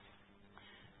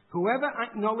 Whoever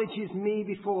acknowledges me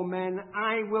before men,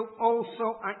 I will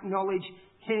also acknowledge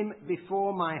him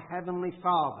before my heavenly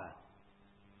Father.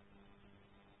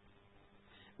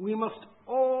 We must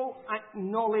all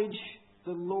acknowledge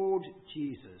the Lord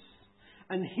Jesus,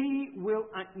 and he will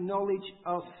acknowledge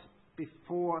us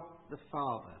before the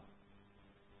Father.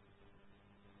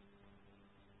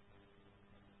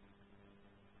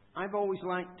 I've always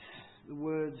liked the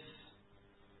words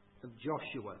of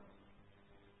Joshua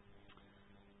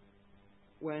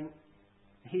when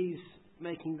he's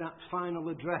making that final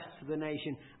address to the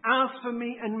nation. As for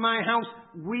me and my house,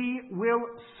 we will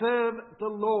serve the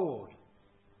Lord.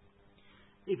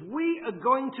 If we are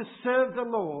going to serve the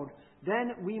Lord,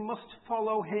 then we must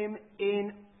follow him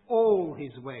in all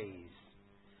his ways,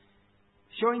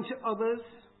 showing to others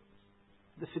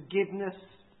the forgiveness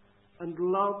and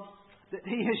love that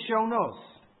he has shown us.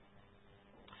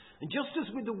 And just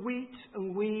as with the wheat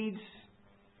and weeds,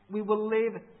 we will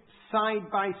live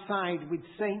side by side with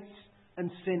saints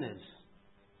and sinners.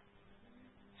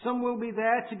 Some will be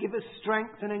there to give us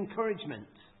strength and encouragement.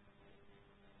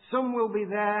 Some will be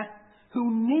there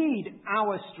who need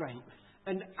our strength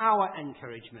and our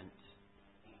encouragement.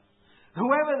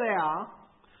 Whoever they are,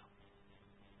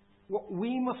 what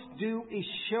we must do is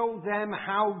show them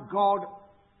how God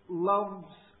loves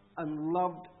and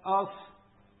loved us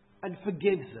and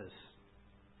forgives us,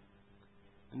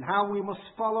 and how we must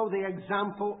follow the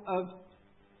example of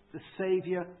the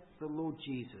Saviour, the Lord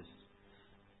Jesus.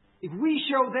 If we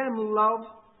show them love,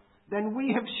 then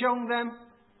we have shown them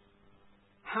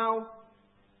how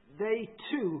they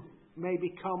too may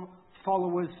become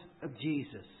followers of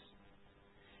Jesus.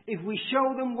 If we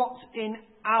show them what's in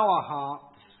our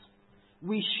hearts,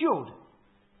 we should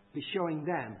be showing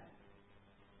them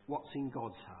what's in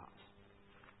God's heart.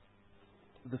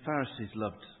 The Pharisees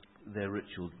loved their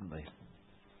ritual, didn't they?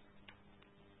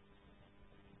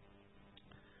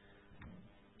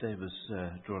 Dave has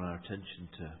drawn our attention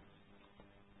to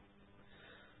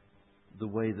the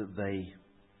way that they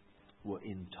were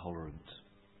intolerant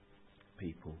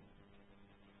people.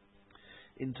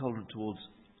 Intolerant towards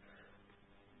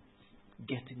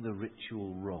getting the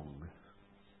ritual wrong.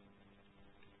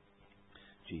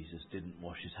 Jesus didn't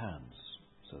wash his hands,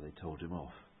 so they told him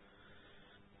off.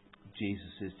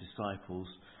 Jesus' disciples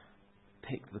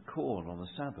picked the corn on the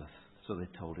Sabbath, so they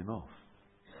told him off.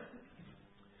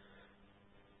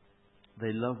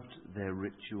 They loved their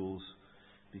rituals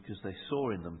because they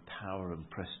saw in them power and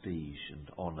prestige and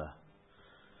honour.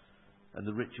 And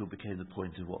the ritual became the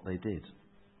point of what they did.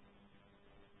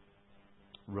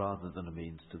 Rather than a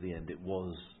means to the end, it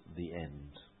was the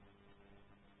end.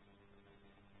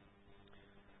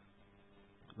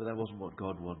 But that wasn't what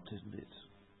God wanted, it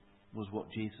was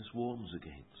what Jesus warns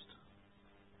against.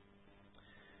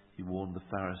 He warned the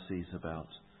Pharisees about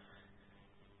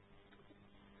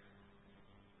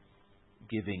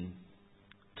giving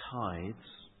tithes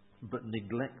but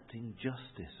neglecting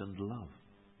justice and love.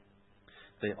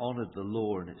 They honoured the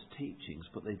law and its teachings,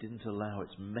 but they didn't allow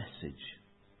its message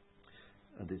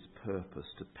and its purpose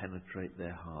to penetrate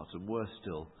their hearts. And worse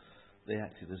still, they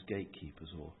acted as gatekeepers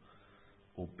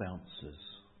or bouncers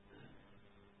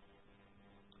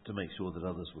to make sure that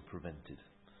others were prevented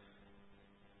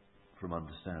from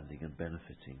understanding and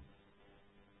benefiting.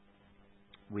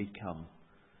 We come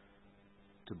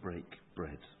to break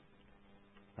bread.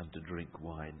 and to drink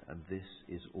wine, and this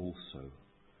is also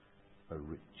a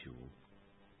ritual.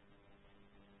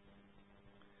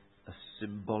 A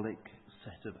symbolic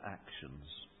set of actions.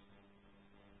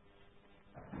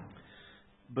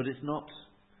 But it's not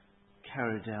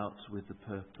carried out with the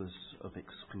purpose of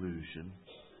exclusion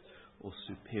or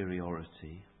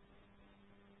superiority.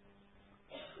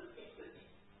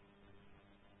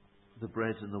 The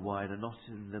bread and the wine are not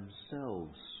in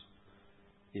themselves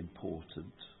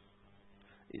important.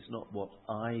 It's not what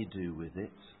I do with it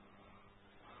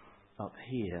up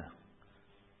here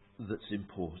that's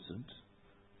important.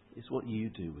 It's what you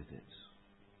do with it.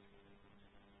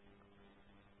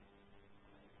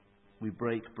 We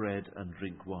break bread and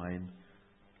drink wine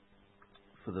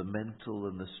for the mental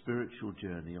and the spiritual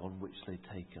journey on which they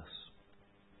take us.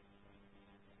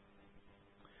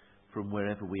 From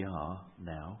wherever we are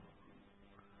now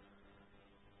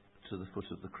to the foot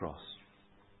of the cross,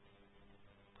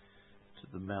 to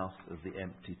the mouth of the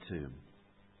empty tomb,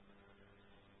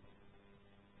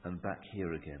 and back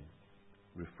here again,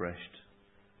 refreshed,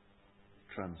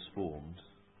 transformed,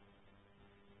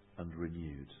 and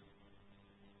renewed.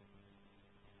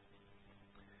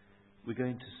 We're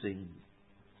going to sing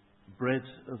Bread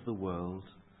of the World,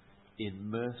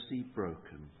 in mercy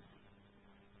broken,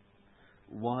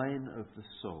 wine of the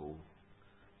soul,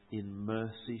 in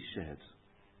mercy shed,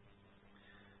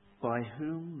 by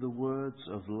whom the words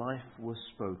of life were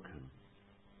spoken,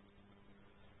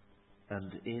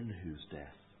 and in whose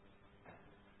death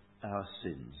our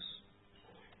sins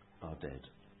are dead.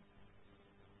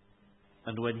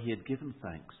 And when he had given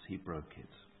thanks, he broke it.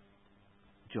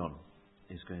 John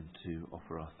is going to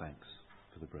offer our thanks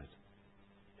for the bread.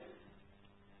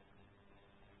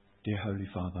 Dear Holy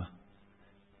Father,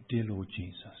 dear Lord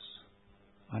Jesus,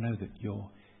 I know that you're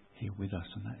here with us,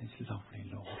 and that is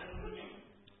lovely, Lord.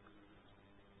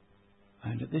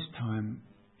 And at this time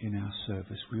in our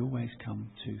service, we always come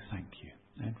to thank you.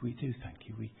 And we do thank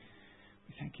you. We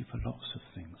thank you for lots of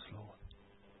things, Lord.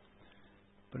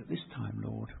 But at this time,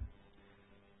 Lord,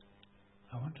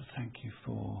 I want to thank you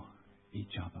for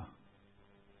each other.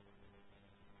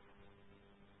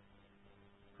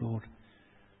 Lord,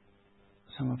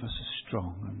 some of us are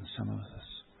strong and some of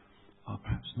us are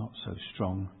perhaps not so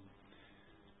strong.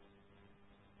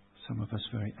 Some of us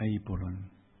very able and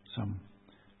some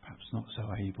perhaps not so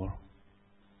able.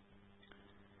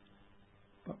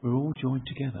 But we're all joined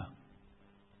together.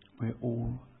 We're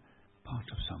all part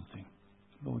of something.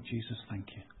 Lord Jesus, thank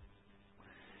you.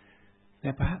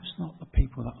 They're perhaps not the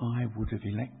people that I would have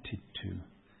elected to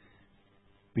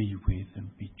be with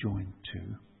and be joined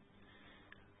to.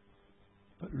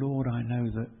 But Lord, I know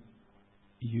that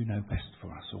you know best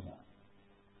for us all.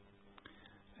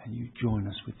 And you join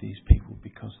us with these people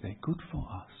because they're good for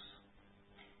us.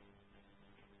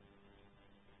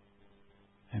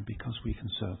 And because we can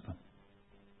serve them.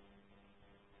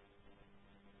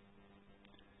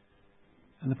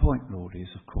 And the point, Lord, is,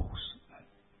 of course,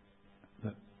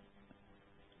 that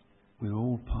we're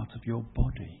all part of your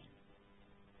body.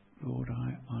 Lord,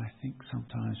 I think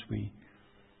sometimes we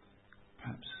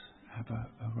perhaps have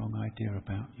a wrong idea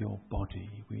about your body.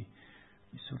 We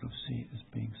sort of see it as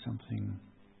being something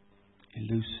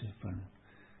elusive and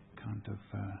kind of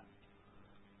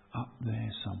up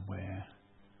there somewhere.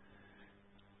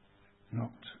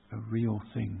 Not a real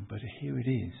thing, but here it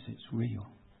is. It's real.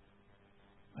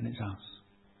 And it's us.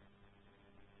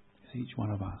 It's each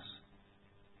one of us.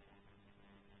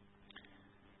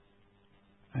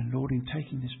 And Lord, in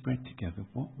taking this bread together,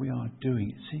 what we are doing,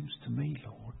 it seems to me,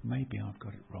 Lord, maybe I've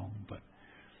got it wrong, but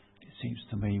it seems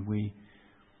to me we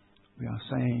are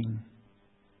saying,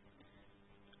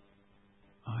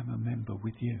 I'm a member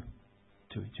with you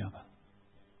to each other.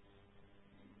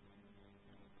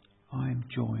 I'm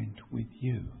joined with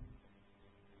you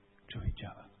to each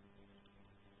other.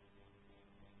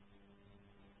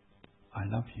 I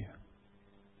love you.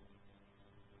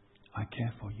 I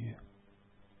care for you.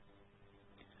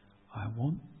 I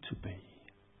want to be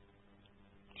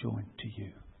joined to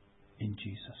you in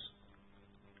Jesus.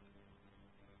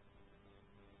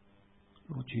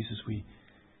 Lord Jesus, we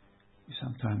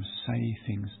sometimes say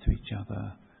things to each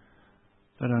other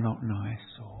that are not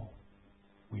nice, or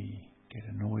we get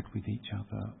annoyed with each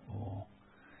other, or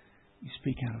we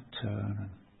speak out of turn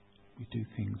and we do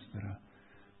things that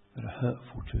are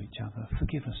hurtful to each other.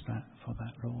 Forgive us for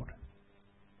that, Lord.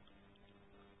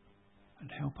 And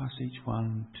help us each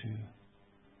one to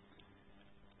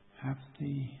have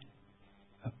the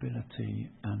ability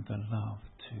and the love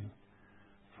to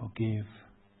forgive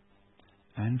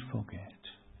and forget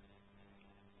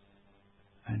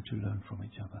and to learn from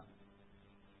each other.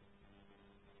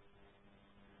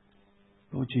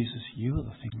 Lord Lord Jesus, you are the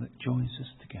thing that joins us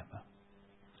together.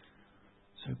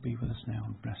 So be with us now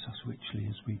and bless us richly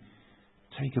as we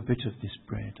take a bit of this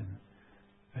bread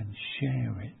and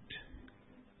share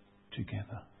it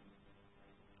together.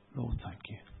 Lord, thank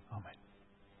you. Amen.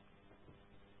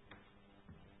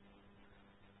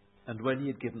 And when he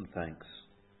had given thanks,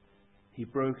 he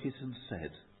broke it and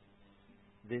said,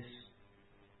 "This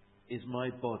is my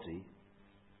body,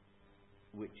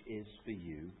 which is for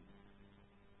you.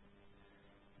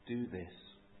 Do this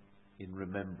in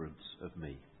remembrance of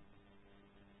me."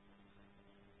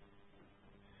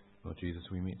 Lord Jesus,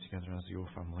 we meet together as your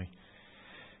family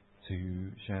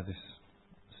to share this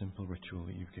simple ritual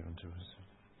that you've given to us.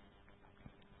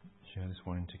 Share this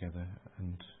wine together,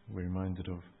 and we're reminded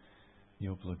of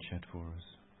your blood shed for us.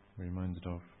 We're reminded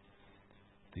of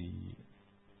the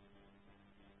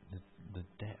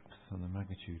depth and the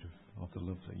magnitude of the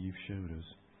love that you've showed us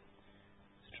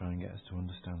to try and get us to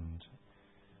understand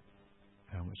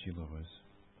how much you love us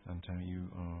and how you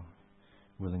are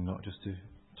willing not just to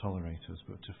tolerate us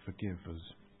but to forgive us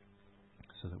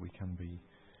so that we can be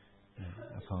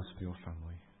a part of your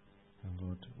family. And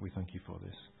Lord, we thank you for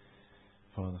this.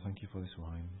 Father, thank you for this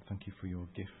wine. Thank you for your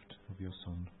gift of your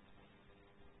Son.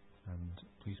 And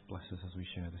please bless us as we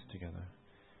share this together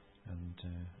and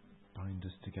bind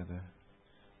us together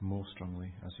more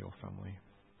strongly as your family.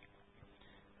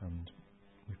 And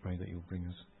we pray that you'll bring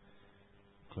us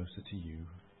closer to you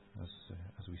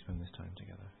as we spend this time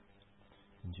together.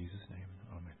 In Jesus' name,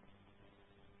 amen.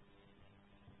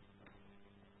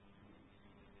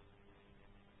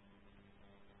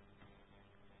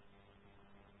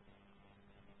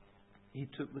 He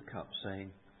took the cup,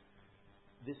 saying,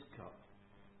 "This cup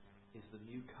is the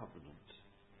new covenant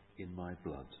in my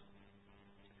blood.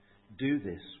 Do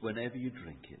this whenever you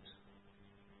drink it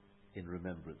in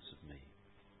remembrance of me."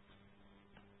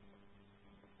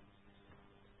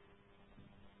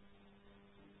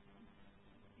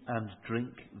 And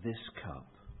drink this cup.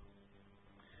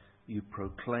 You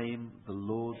proclaim the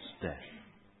Lord's death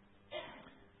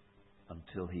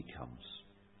until he comes.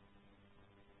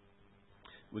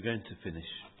 We're going to finish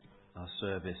our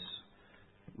service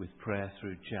with prayer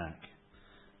through Jack,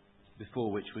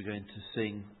 before which we're going to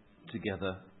sing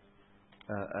together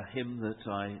a hymn that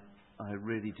I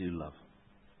really do love.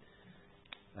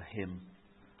 A hymn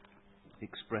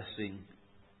expressing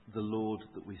the Lord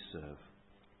that we serve.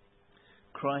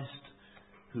 Christ,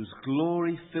 whose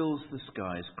glory fills the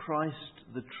skies,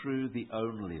 Christ the true, the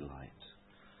only light.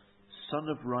 Son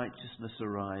of righteousness,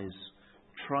 arise,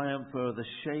 triumph o'er the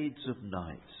shades of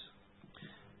night.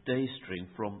 Day spring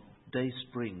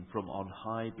from on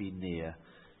high be near,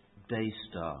 day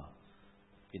star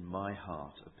in my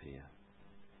heart appear.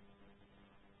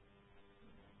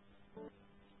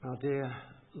 Our dear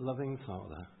loving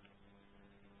Father,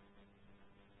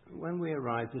 when we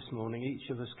arrived this morning, each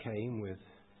of us came with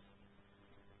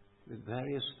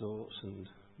various thoughts and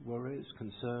worries,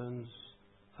 concerns,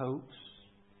 hopes,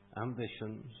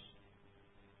 ambitions.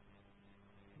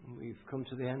 And we've come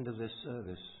to the end of this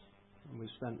service and we've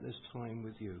spent this time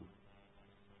with you.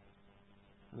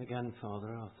 And again,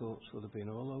 Father, our thoughts will have been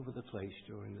all over the place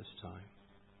during this time.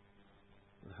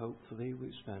 But hopefully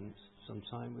we've spent some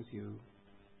time with you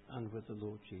and with the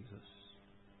Lord Jesus.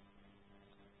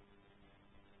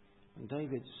 And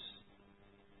David's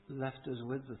left us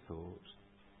with the thought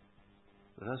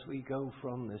that as we go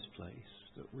from this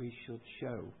place, that we should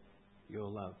show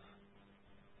your love,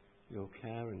 your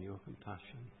care and your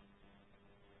compassion.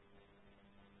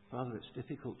 Father, it's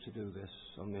difficult to do this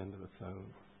on the end of a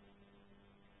phone.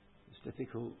 It's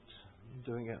difficult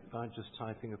doing it by just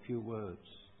typing a few words.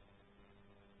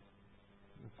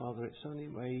 And Father, it's only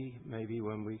maybe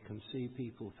when we can see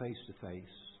people face to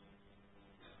face,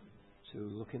 to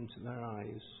look into their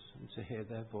eyes and to hear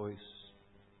their voice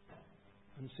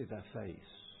and see their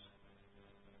face,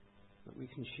 that we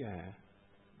can share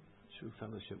true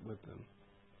fellowship with them.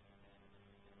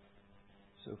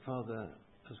 So Father,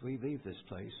 as we leave this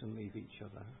place and leave each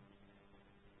other,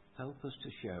 help us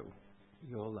to show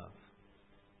your love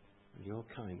and your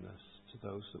kindness to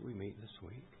those that we meet this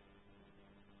week.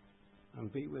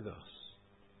 And be with us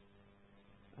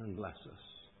and bless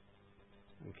us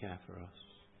and care for us.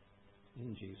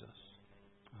 In Jesus.